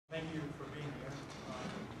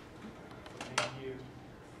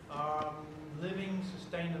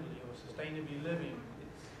sustainably living.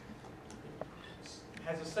 It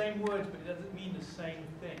has the same words, but it doesn't mean the same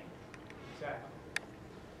thing. Exactly.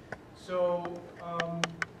 So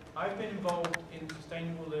I've been involved in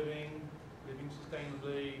sustainable living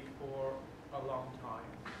sustainably for a long time.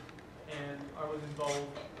 And I was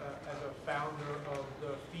involved as a founder of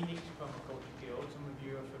the Phoenix Permaculture Guild. Some of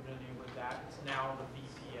you are familiar with that. It's now the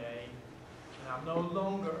VPA. And I'm no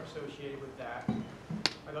longer associated with that.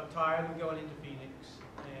 I got tired of going into Phoenix,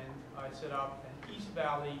 and I set up an East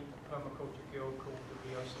Valley Permaculture Guild called the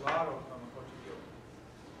Rio Salado Permaculture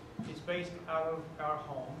Guild. It's based out of our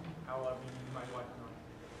home, meaning my wife and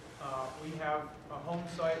I. We have a home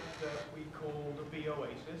site that we call the Bee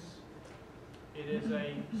Oasis. It is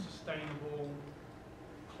a sustainable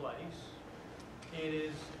place. It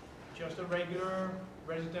is just a regular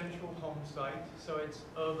residential home site, so it's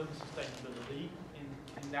urban sustainability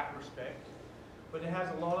in that respect. But it has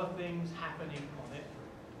a lot of things happening on it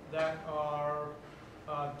that are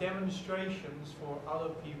demonstrations for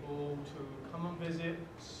other people to come and visit,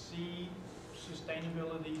 see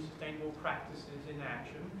sustainability, sustainable practices in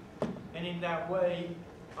action. And in that way,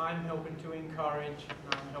 I'm helping to encourage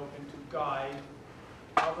and I'm helping to guide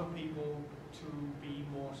other people to be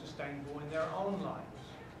more sustainable in their own lives.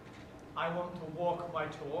 I want to walk my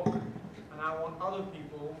talk, and I want other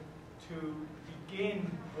people to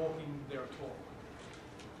begin walking their talk.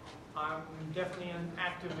 I'm definitely an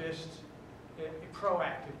activist,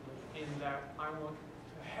 proactively, in that I want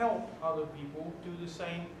to help other people do the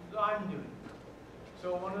same that I'm doing.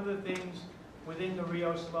 So one of the things within the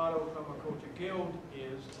Rio Salado Permaculture Guild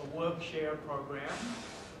is a work share program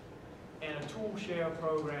and a tool share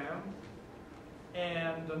program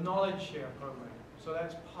and the knowledge share program. So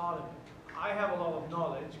that's part of it. I have a lot of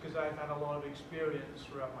knowledge because I've had a lot of experience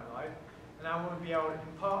throughout my life, and I want to be able to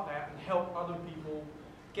impart that and help other people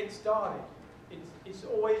get started. It's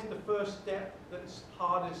always the first step that's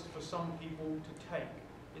hardest for some people to take.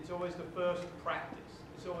 It's always the first practice.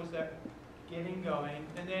 It's always that getting going,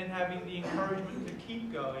 and then having the encouragement to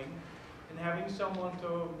keep going, and having someone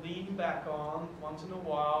to lean back on once in a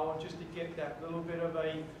while, just to get that little bit of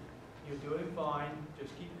a, you're doing fine,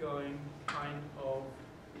 just keep going kind of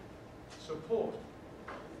support.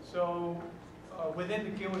 So within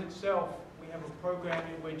the guild itself, we have a program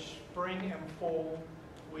in which spring and fall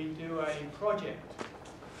we do a project,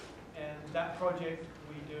 and that project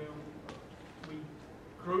we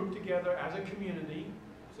group together as a community.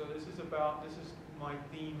 So this is my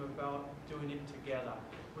theme about doing it together.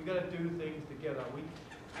 We got to do things together. We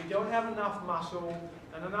don't have enough muscle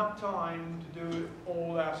and enough time to do it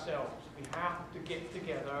all ourselves. We have to get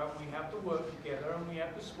together, we have to work together, and we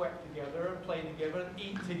have to sweat together, and play together, and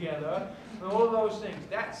eat together, and all of those things.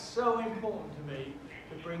 That's so important to me,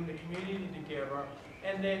 to bring the community together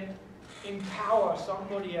and then empower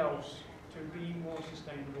somebody else to be more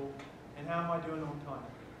sustainable. And how am I doing on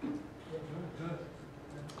time?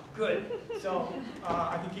 Good. So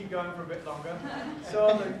I can keep going for a bit longer.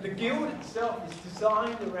 So the guild itself is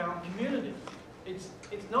designed around community. It's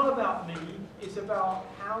not about me. It's about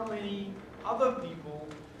how many other people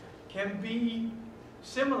can be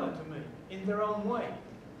similar to me in their own way.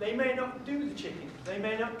 They may not do the chickens. They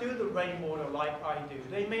may not do the rainwater like I do.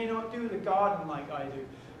 They may not do the garden like I do.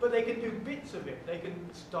 But they can do bits of it. They can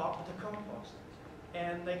start with the compost.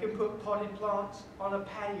 And they can put potted plants on a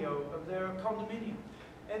patio of their condominium.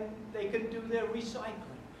 And they can do their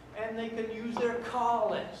recycling. And they can use their car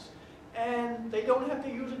less. And they don't have to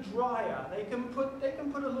use a dryer. They can put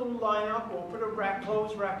a little line up or put a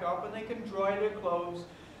clothes rack up, and they can dry their clothes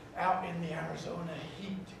out in the Arizona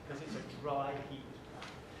heat, because it's a dry heat.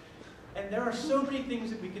 And there are so many things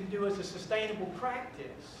that we can do as a sustainable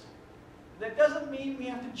practice. That doesn't mean we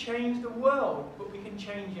have to change the world, but we can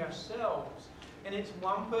change ourselves. And it's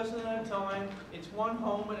one person at a time, it's one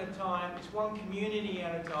home at a time, it's one community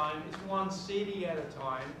at a time, it's one city at a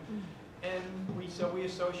time. And we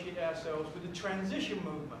associate ourselves with the transition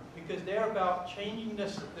movement, because they're about changing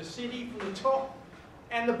the city from the top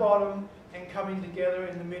and the bottom and coming together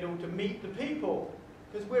in the middle to meet the people.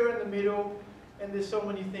 Because we're in the middle, and there's so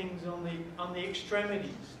many things on the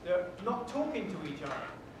extremities. They're not talking to each other.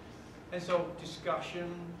 And so discussion,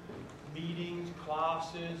 meetings,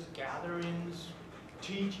 classes, gatherings,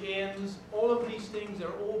 teach-ins, all of these things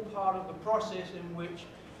are all part of the process in which,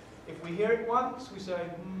 if we hear it once, we say,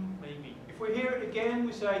 maybe. If we hear it again,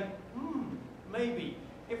 we say, maybe.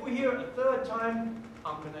 If we hear it a third time,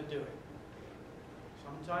 I'm going to do it.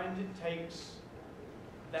 Sometimes it takes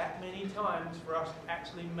that many times for us to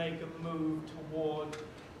actually make a move toward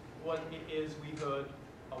what it is we heard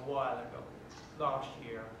a while ago, last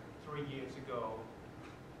year, 3 years ago,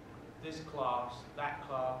 this class, that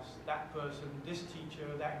person, this teacher,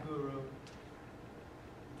 that guru,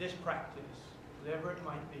 this practice, whatever it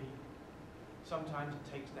might be, sometimes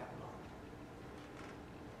it takes that long.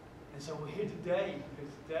 And so we're here today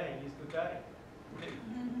because today is the day.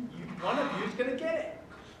 One of you is going to get it,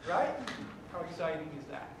 right? How exciting is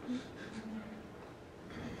that?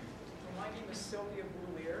 My name is Sylvia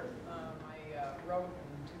Boulier. I wrote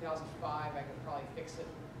in 2005. I could probably fix it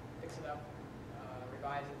up,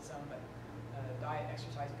 revise it some, but diet and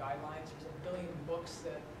exercise guidelines. There's a billion books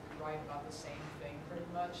that write about the same thing pretty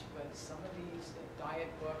much, but some of these diet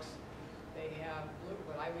books, they have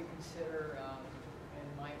what I would consider, in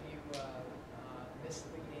my view,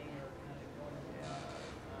 misleading or kind of going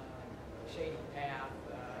a shady path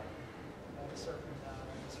of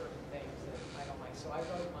certain things that I don't like. So I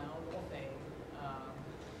wrote my own little thing,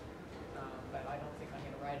 but I don't think I'm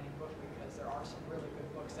going to write any book because there are some really good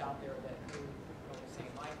books out there that do the same.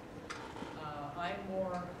 I'm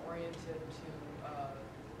more oriented to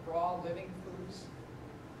raw living foods.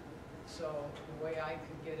 So the way I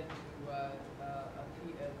could get into a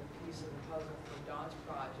piece of the puzzle for Don's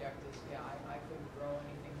project is, yeah, I couldn't grow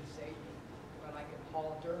anything to save me, but I can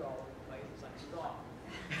haul dirt all over the place because I'm strong.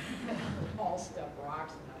 Haul stuff,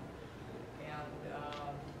 rocks, and people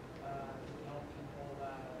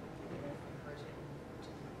encourage them to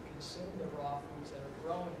consume the raw foods that are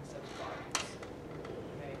grown in such gardens.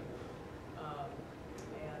 Okay,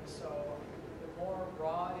 and so the more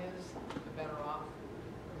raw it is, the better off.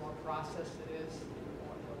 The more processed it is,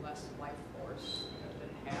 the less life force that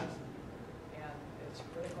it has, and it's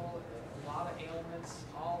critical. A lot of ailments,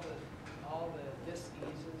 all the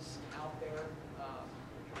diseases out there.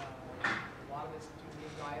 A lot of it's due to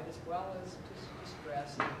diet as well as just stress,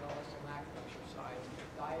 as well as the lack of exercise.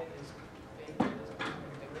 Diet is big, is a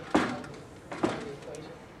bigger part of the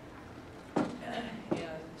equation.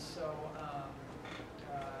 And so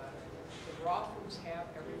the raw foods have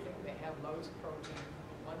everything. They have loads of protein.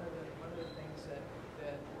 One of the things that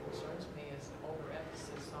concerns me is the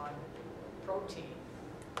overemphasis on protein.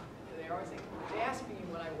 They always think, they ask me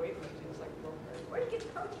when I weightlifting, it's like, where do you get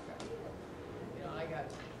the protein from? You know,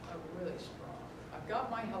 I'm really strong. I've got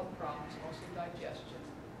my health problems, mostly digestion,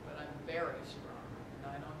 but I'm very strong.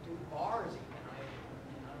 And I don't do bars even.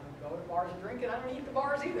 I don't go to bars and drink, and I don't eat the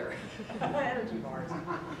bars either. Energy bars.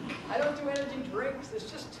 I don't do energy drinks.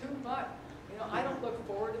 It's just too much. You know, I don't look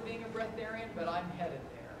forward to being a breatharian, but I'm headed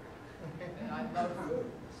there. And I love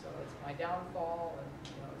food, so it's my downfall, and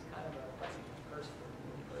you know, it's kind of a blessing and curse for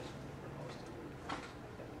me personally, for most of you.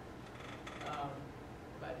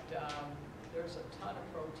 There's a ton of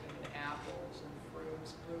protein in apples and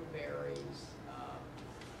fruits, blueberries,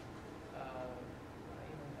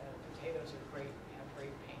 even potatoes are great, have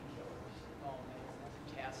great painkillers. Oh man,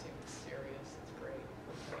 potassium is serious, it's great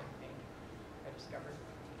for pain, I discovered.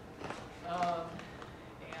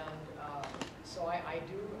 So I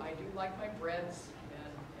do like my breads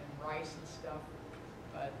and rice and stuff,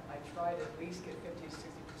 but I try to at least get 50 to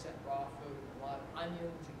 60% raw food. A lot of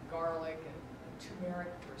onions and garlic and turmeric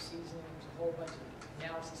for seasoning. There's a whole bunch of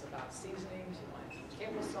analysis about seasonings. You want to use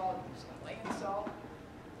table salt, use Himalayan salt.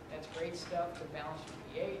 That's great stuff to balance your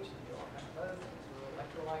pH and do all kinds of other things with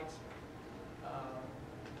electrolytes.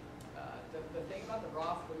 The thing about the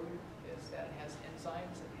raw food is that it has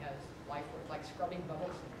enzymes, it has life, like scrubbing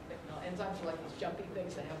bubbles. You know, enzymes are like these jumpy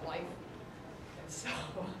things that have life. And so,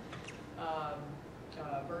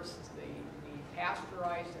 versus the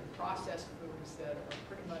pasteurized and processed foods that are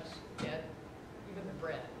pretty much dead, even the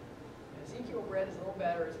bread. Ezekiel bread is a little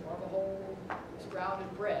better. It's more of a whole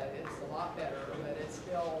sprouted bread. It's a lot better, but it's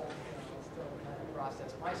still, still kind of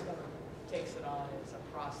processed. My stomach takes it on. It's a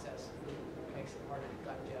processed food. It makes it harder to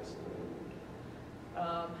digest.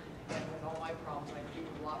 And with all my problems, I do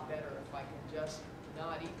a lot better if I can just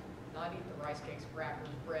not eat the rice cakes, crackers,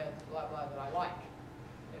 bread, blah blah that I like.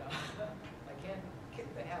 You know, I can't kick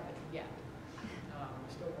the habit yet. I'm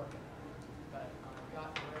still working on it. But I've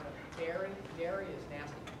gotten rid of dairy. Dairy is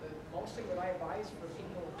nasty. Mostly what I advise for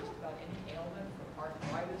people with just about any ailment, from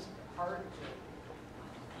arthritis, heart, to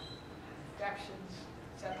infections,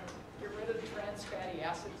 etc. Get rid of the trans fatty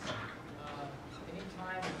acids.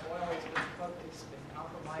 Anytime oil has been cooked, it's been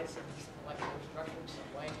compromised in some molecular structure in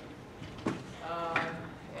some way.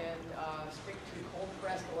 Stick to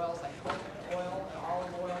cold-pressed oils like coconut oil and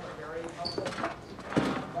olive oil are very helpful.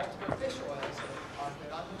 Multiple fish oils are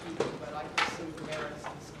good. I'm a vegan, but I can see the merits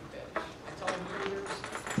in some fish. I tell them breeders,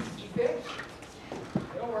 eat fish,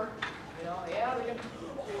 it'll work. You know, yeah, they're going to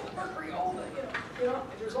mercury, all the, you know,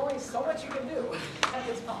 there's only so much you can do at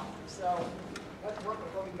the time. So let's work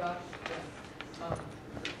with what we got.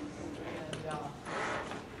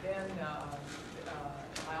 Then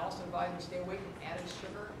to stay away from added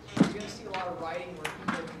sugar. You're going to see a lot of writing where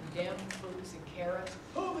people condemn fruits and carrots.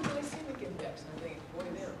 Oh, the glycemic index. And I'm thinking, boy,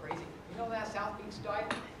 they're crazy. You know that South Beach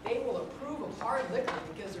diet? They will approve of hard liquor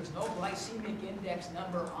because there's no glycemic index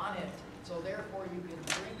number on it. So therefore, you can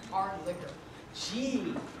drink hard liquor.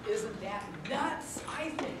 Gee, isn't that nuts? I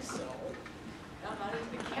think so. I'm not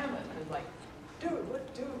even a chemist. I was like, dude,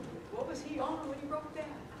 what was he on when he wrote that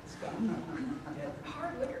stuff? Yeah,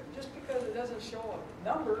 hard liquor, just because it doesn't show a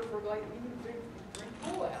number for like you drink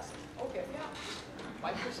pool acid. Okay, yeah,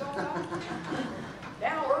 wipe yourself out.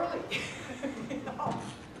 Now early.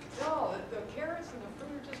 No, the carrots and the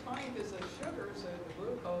fruit are just fine because the sugars, the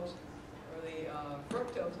glucose or the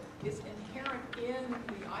fructose is inherent in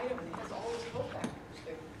the item and it has all those cofactors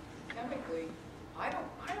that chemically I don't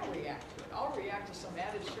react to it. I'll react to some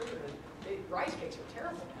added sugar. Rice cakes are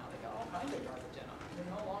terrible now. They got all kinds of garbage in them.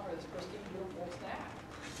 They're no longer this pristine, beautiful snack.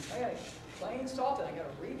 I got plain salted. I got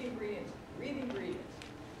to read the ingredients. Read the ingredients.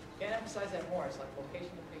 Can't emphasize that more. It's like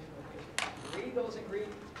location, location, location. Read those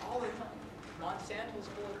ingredients all the time. Monsanto's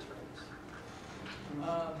full of tricks.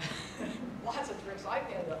 Lots of tricks. I've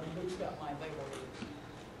had to loosen up my label reading.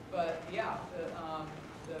 But yeah,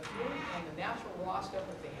 the fruit and the natural raw stuff,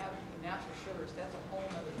 if they have natural sugars, that's a whole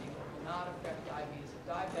other thing. It will not affect diabetes. A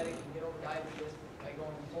diabetic can get over diabetes by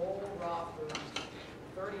going whole raw foods.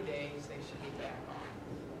 30 days, they should be back on.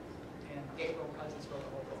 And Gabriel Cousins wrote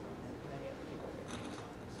a whole book on it. Many other people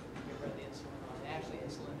get rid of the insulin on it. Actually,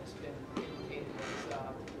 insulin has been indicated as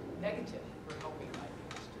negative for helping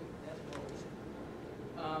diabetes too. That's what we say.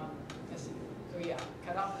 Let's see. So yeah,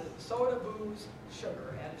 cut out the soda, booze,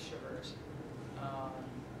 sugar, added sugars.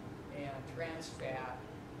 And trans fat,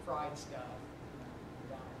 fried stuff,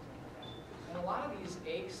 and a lot of these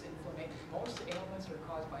aches, inflammation, most ailments are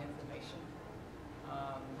caused by inflammation.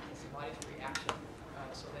 It's the body's reaction,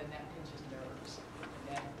 so then that pinches nerves, and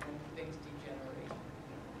then when things degenerate,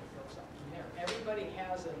 it goes up from there. Everybody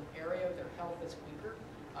has an area of their health that's weaker.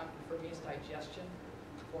 For me, it's digestion.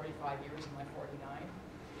 45 years in my 49.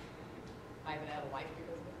 I haven't had a life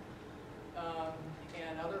because of it.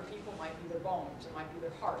 And other people might be their bones, it might be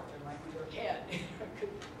their heart, it might be their head,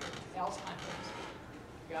 Alzheimer's.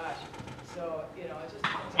 Gosh, so you know, it just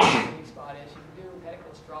depends on what the sweet spot is. You can do medical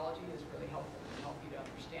astrology is really helpful to help you to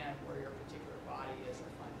understand where your particular body is. I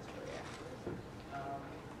find it's very accurate.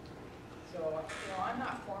 So you know, I'm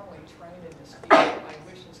not formally trained in this field. I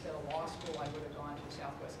wish instead of law school I would have gone to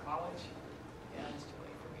Southwest College. And it's too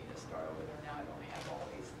late for me to start over there now. I don't have all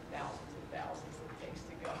these thousands and thousands that it takes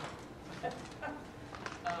to go.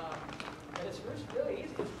 But it's really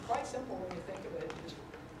easy. It's quite simple when you think of it. Just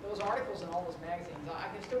those articles in all those magazines, I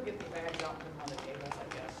can still get the bags out and put them on the tables, I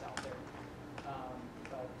guess, out there.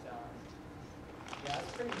 Yeah,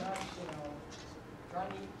 it's pretty much, you know, trying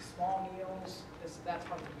to eat small meals. That's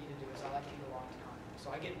hard for me to do, is I like to eat a long time. So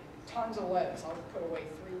I get tons of lettuce. I'll put away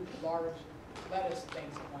 3 large lettuce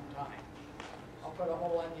things at one time. I'll put a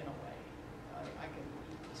whole onion away. I can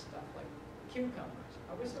eat this stuff like cucumbers.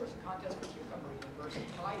 I wish there was a contest for cucumber eating versus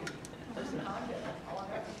pie eating. There's a contest. I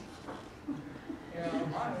want that. You know,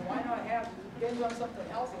 why not have binge on something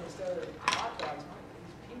healthy instead of hot dogs?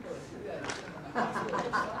 These people that do that in the hospital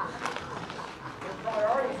or something. They're probably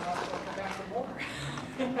already in the hospital and come back for more.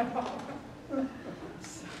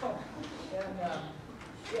 So, and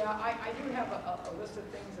yeah, I do have a list of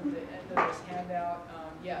things at the end of this handout.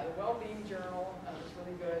 Yeah, the Well-Being Journal is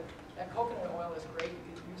really good. That coconut oil is great.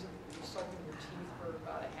 You can use it, you soak in your teeth for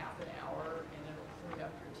about a half an hour, and it'll clean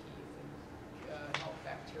up your teeth and help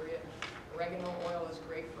bacteria. Oregano oil is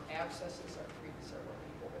great for abscesses. I've treated several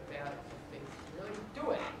people with that. They really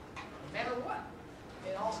do it, no matter what.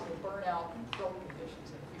 And also to burn out throat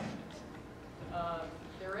conditions and infections.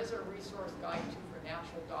 There is a resource guide too for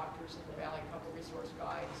natural doctors in the Valley, a couple resource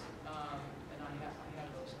guides, and I have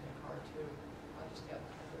those in the car too.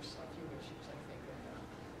 There's a few issues I think, and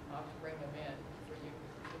I'll have to bring them in for you,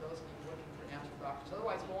 for those of you looking for natural doctors.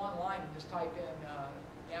 Otherwise, go online and just type in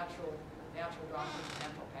natural doctors,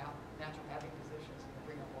 naturopathic physicians, and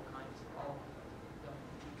bring up all kinds of all of them.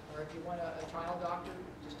 Or if you want a child doctor,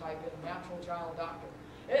 just type in natural child doctor.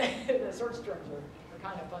 The search terms are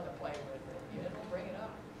kind of fun to play with. It'll bring it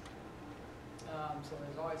up. So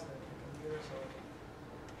there's always the computer. So,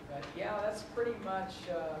 but yeah, that's pretty much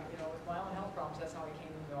you know, with my own health problems. That's how I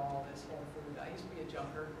came into all this whole food. I used to be a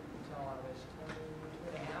junker until I was 22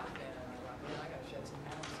 and a half, and I thought, man, I got to shed some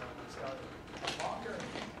pounds. So I started longer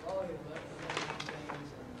and slowly lifting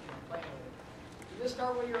things and playing with it. You just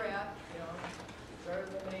start where you're at. You know,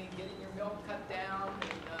 start eliminating, getting your milk cut down.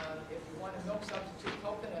 If you want a milk substitute,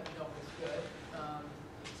 coconut milk is good.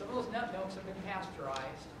 Some of those nut milks have been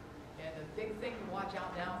pasteurized. And the big thing watch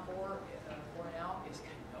out now for now is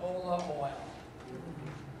canola oil.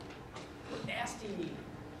 Nasty.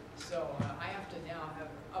 So I have to now have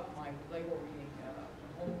up my label reading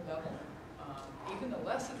a whole level. Even the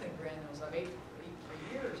lecithin granules I've ate for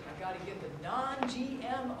years, I've got to get the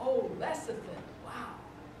non-GMO lecithin. Wow.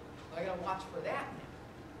 I got to watch for that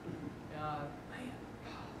now. Man.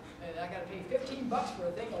 And I got to pay $15 for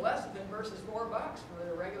a thing of lecithin versus $4 for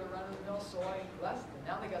the regular run-of-the-mill soy lecithin.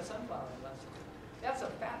 Now they got sunflower lecithin. That's a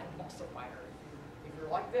fat emulsifier. If you're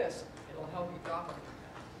like this, it'll help you drop it.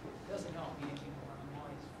 It doesn't help me anymore. I'm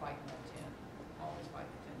always fighting that 10. Always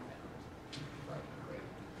fighting 10 pounds. Right, great.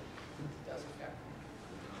 It does affect me.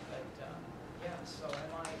 But yeah, so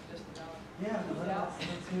am I just about? Yeah. Let's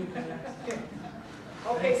move to the next.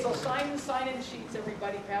 Okay, so sign-in sheets,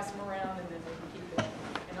 everybody, pass them around, and then we can keep it.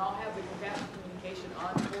 And I'll have the compassionate communication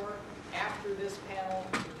on tour after this panel.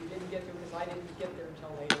 If you didn't get to it, because I didn't get there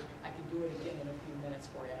until later, I can do it again in a few minutes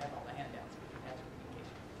for you. I have all the handouts for compassionate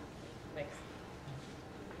communication. Thanks.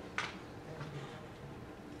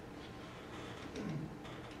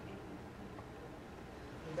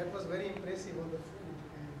 That was very impressive on the food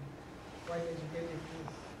and quite educative too.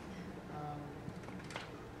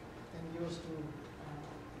 And used to.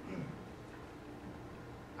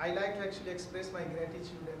 I like to actually express my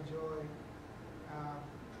gratitude and joy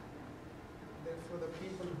for the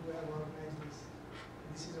people who have organized this.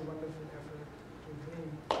 This is a wonderful effort to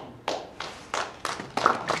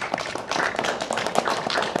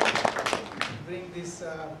bring this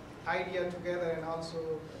idea together, and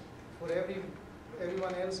also for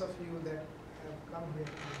everyone else of you that have come here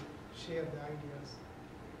to share the ideas.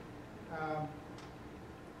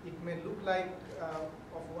 It may look like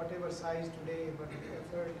of whatever size today, but the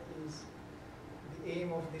effort is, the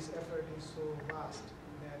aim of this effort is so vast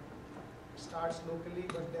that it starts locally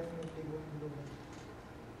but definitely going globally.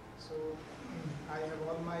 So I have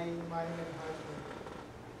all my mind and heart for it.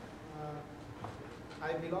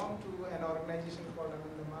 I belong to an organization called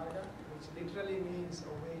Ananda Marga, which literally means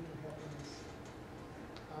a way to happiness.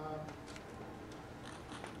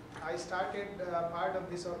 I started part of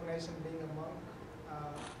this organization being a monk,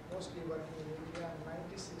 mostly working in India. In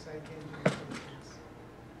 '96 I came to the Philippines.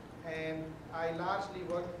 And I largely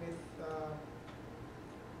worked with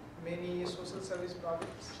many social service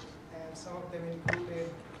projects, and some of them included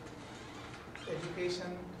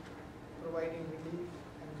education, providing relief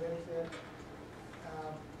and welfare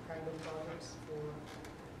kind of projects for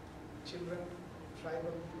children,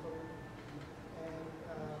 tribal people. And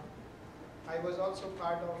I was also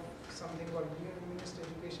part of something called New Humanist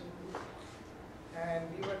Education Group, and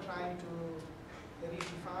we were trying to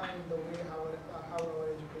redefine the way how our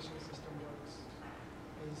education system works.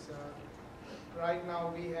 Right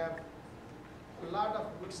now we have a lot of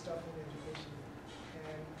good stuff in education,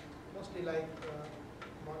 and mostly like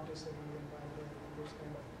Montessori and Bible, those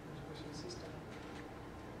kind of education system.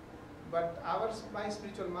 But my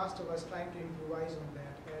spiritual master was trying to improvise on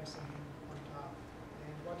that, add something on top.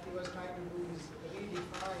 And what he was trying to do is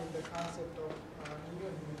redefine the concept of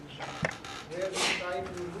neo-humanism, where we try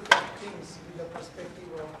to look at things with the perspective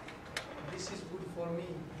of this is good for me,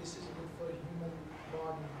 this is good for human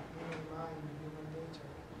body, human mind, human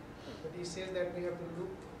nature. But he says that we have to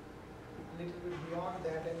look a little bit beyond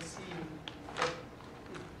that and see that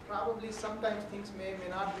probably sometimes things may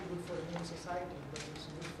not be good for the human society, but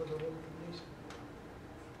it's good for the whole creation.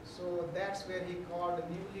 So that's where he called a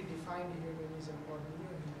newly defined humanism, or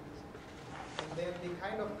neo-humanism. And then the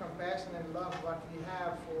kind of compassion and love what we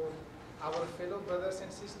have for our fellow brothers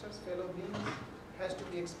and sisters, fellow beings, has to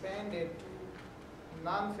be expanded to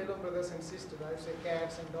non-fellow brothers and sisters. I would say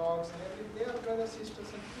cats and dogs and everything. They are brothers,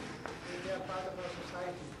 sisters, and people. They are part of our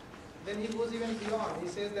society. Then he goes even beyond. He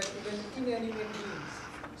says that even inanimate beings,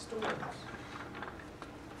 stones,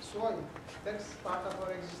 soil, that's part of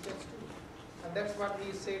our existence too. And that's what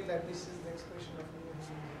he said, that this is the expression of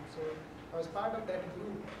neo-humanism. So I was part of that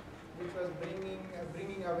group which was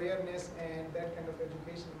bringing awareness and that kind of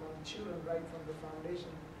education among children right from the foundation,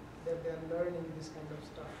 that they are learning this kind of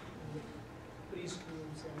stuff in the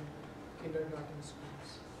preschools and kindergarten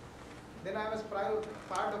schools. Then I was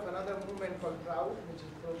part of another movement called PROUD, which is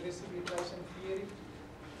Progressive Iteration Theory,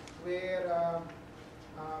 where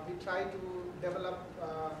we try to develop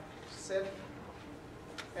self,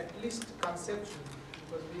 at least conceptually,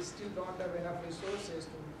 because we still don't have enough resources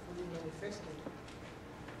to fully manifest it.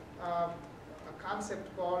 A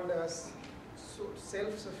concept called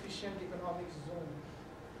self-sufficient economic zone,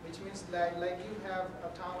 which means like you have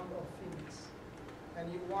a town of Phoenix,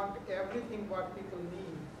 and you want everything what people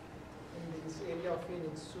need in this area of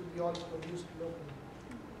Phoenix should be all produced locally.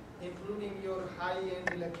 including your high-end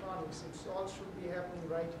electronics. It all should be happening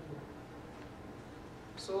right here.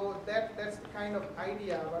 So that's the kind of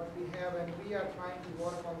idea what we have, and we are trying to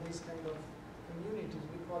work on these kind of communities.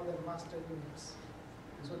 We call them master units.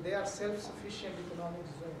 So they are self-sufficient economic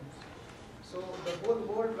zones. So the whole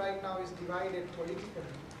world right now is divided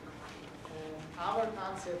politically. Our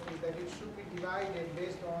concept is that it should be divided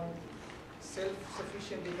based on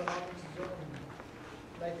self-sufficient economic zone.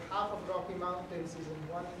 Like half of Rocky Mountains is in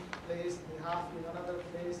one place, the half in another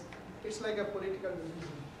place. It's like a political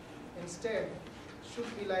division. Instead,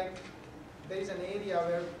 should be like there is an area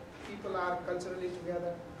where people are culturally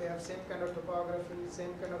together, they have same kind of topography,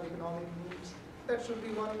 same kind of economic needs. That should be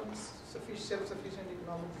one self-sufficient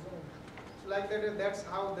economic zone. So like that, that's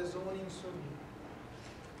how the zoning should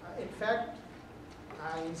be. In fact,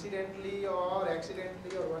 incidentally or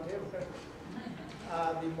accidentally or whatever,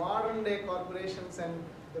 the modern day corporations and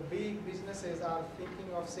the big businesses are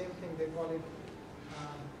thinking of same thing. They call it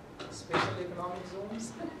special economic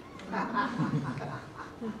zones.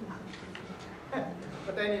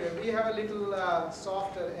 But anyway, we have a little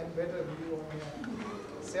softer and better view on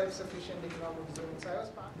self-sufficient economic zones.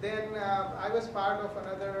 I was part of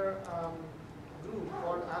another group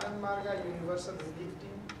called Anand Marga Universal Relief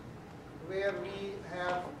Team, where we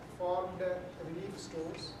have formed relief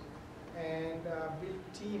stores and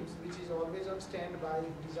built teams which is always on standby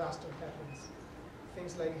if disaster happens.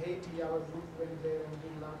 Things like Haiti, our group went there and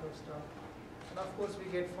did a lot of stuff. And of course we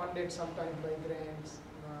get funded sometimes by grants,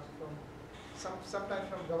 sometimes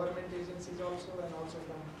from government agencies also, and also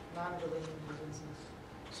from non-government agencies.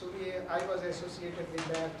 So I was associated with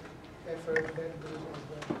that effort, that group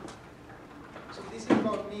as well. So this is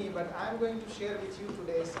about me, but I'm going to share with you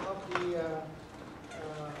today some of the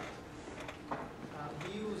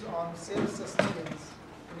views on self-sustenance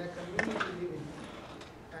in a community living,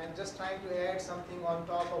 and just trying to add something on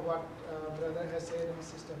top of what brother has said and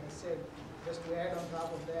sister has said, just to add on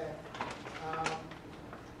top of that.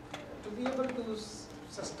 To be able to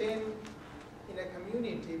sustain in a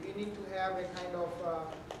community, we need to have a kind of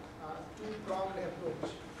two-pronged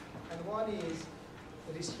approach. And one is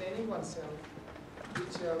restraining oneself,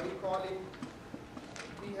 which we call it,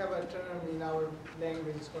 we have a term in our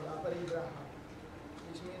language, it's called aparigraha,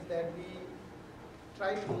 which means that we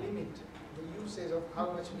try to limit the usage of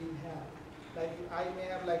how much we have. Like I may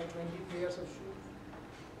have like 20 pairs of shoes,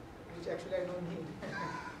 which actually I don't need.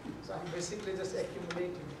 So I'm basically just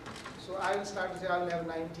accumulating. So I will start to say I will have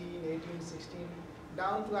 19, 18, 16,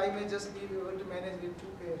 down to I may just be able to manage with 2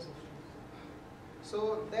 pairs of shoes.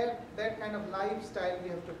 So that kind of lifestyle we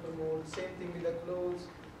have to promote. Same thing with the clothes,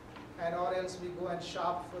 and or else we go and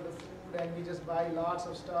shop for the food and we just buy lots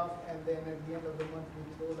of stuff, and then at the end of the month we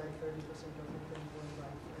throw like 30% of it and go and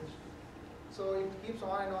buy fresh. So it keeps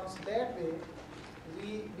on and on. So that way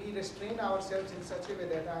we restrain ourselves in such a way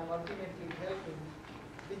that I am ultimately helping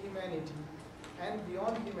the humanity and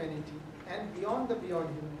beyond humanity and beyond the beyond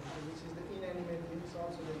humanity, which is the inanimate things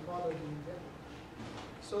also, the ecology in that.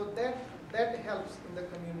 So that helps in the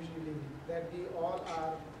community living, that we all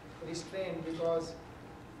are restrained, because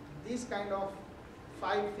these kind of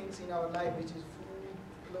 5 things in our life, which is food,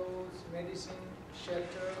 clothes, medicine,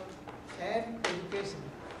 shelter, and education.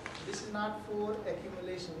 This is not for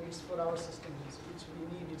accumulation, it's for our sustenance, which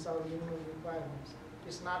we need, it's our minimum requirements.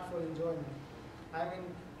 It's not for enjoyment. I mean,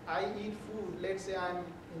 I eat food, let's say I'm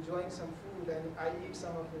enjoying some food and I eat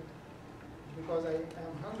some of it because I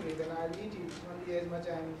am hungry, then I'll eat it only as much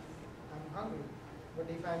I'm hungry. But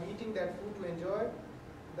if I'm eating that food to enjoy,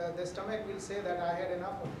 the stomach will say that I had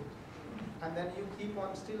enough of it. And then you keep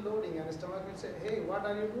on still loading, and the stomach will say, hey, what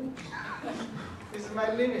are you doing? This is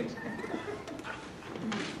my limit.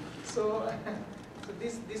 So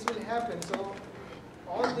this will happen. So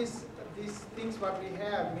all these things what we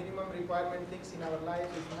have, minimum requirement things in our life,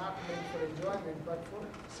 is not meant for enjoyment but for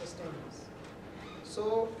sustenance.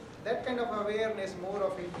 So that kind of awareness, more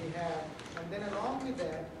of it we have. And then along with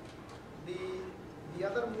that, the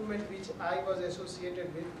other movement which I was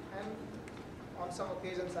associated with, and on some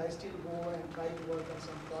occasions I still go and try to work on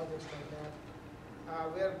some projects like that,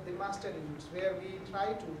 where the master units, where we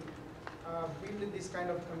try to build this kind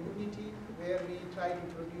of community, where we try to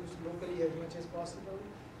produce locally as much as possible.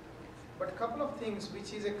 But a couple of things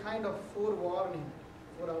which is a kind of forewarning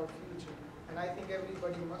for our future, and I think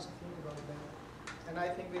everybody must think about that. And I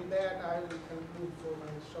think with that I will conclude for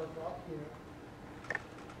my short talk here,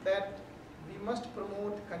 that we must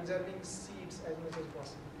promote conserving seeds as much as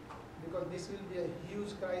possible, because this will be a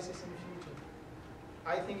huge crisis in future.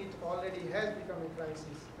 I think it already has become a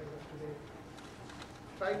crisis as of today.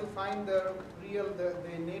 Try to find the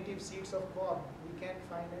native seeds of corn. We can't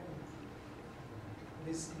find any.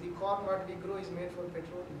 the corn what we grow is made for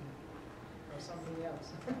petroleum or something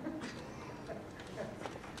else.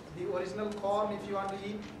 The original corn, if you want to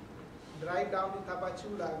eat, drive down to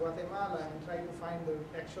Tapachula, Guatemala, and try to find the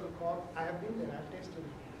actual corn. I have been there, I've tasted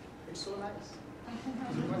it. It's so nice.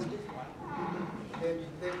 It's much different.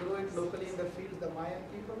 They grow it locally in the fields, the Mayan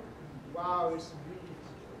people. Wow, it's beautiful.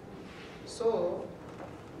 So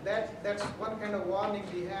that's one kind of warning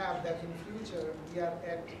we have, that in future we are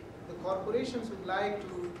at, the corporations would like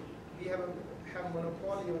to have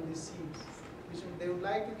monopoly on these seeds. Which they would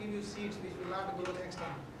like to give you seeds which will not grow next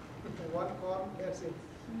time. One corn, that's it.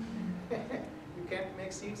 You can't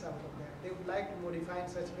make seeds out of that. They would like to modify in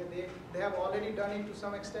such a way. They have already done it to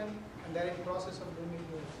some extent, and they're in the process of doing it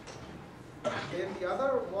more. Then the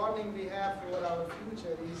other warning we have for our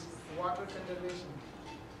future is water conservation.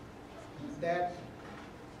 That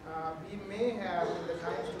we may have in the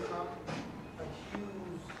times to come a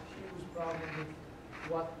huge problem with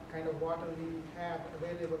what kind of water we have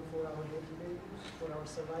available for our day-to-day use, for our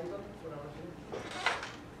survival, for our drinking.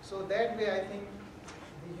 So that way I think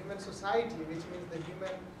the human society, which means the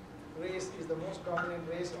human race is the most dominant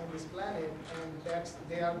race on this planet, and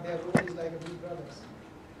their role is like a big brothers.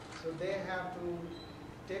 So they have to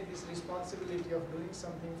take this responsibility of doing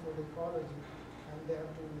something for the ecology, and they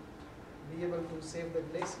have to be able to save the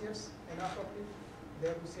glaciers, enough of it. They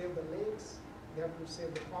have to save the lakes, they have to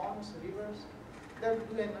save the ponds, rivers. They have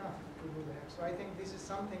to do enough to do that. So I think this is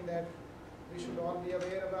something that we should all be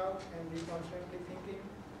aware about and be constantly thinking.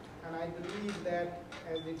 And I believe that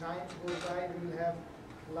as the times go by, we will have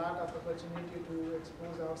a lot of opportunity to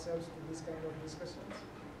expose ourselves to this kind of discussions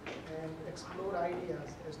and explore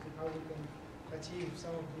ideas as to how we can achieve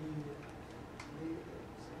some of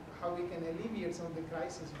how we can alleviate some of the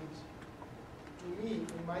crises which, to me,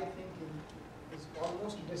 in my thinking, is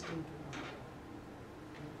almost destined to come.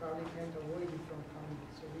 We probably can't avoid it from coming,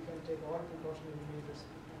 so we can take all precautionary measures.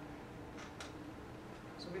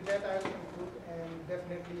 So with that, I will conclude, and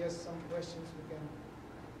definitely, yes, some questions we can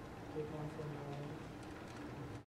take on from now on.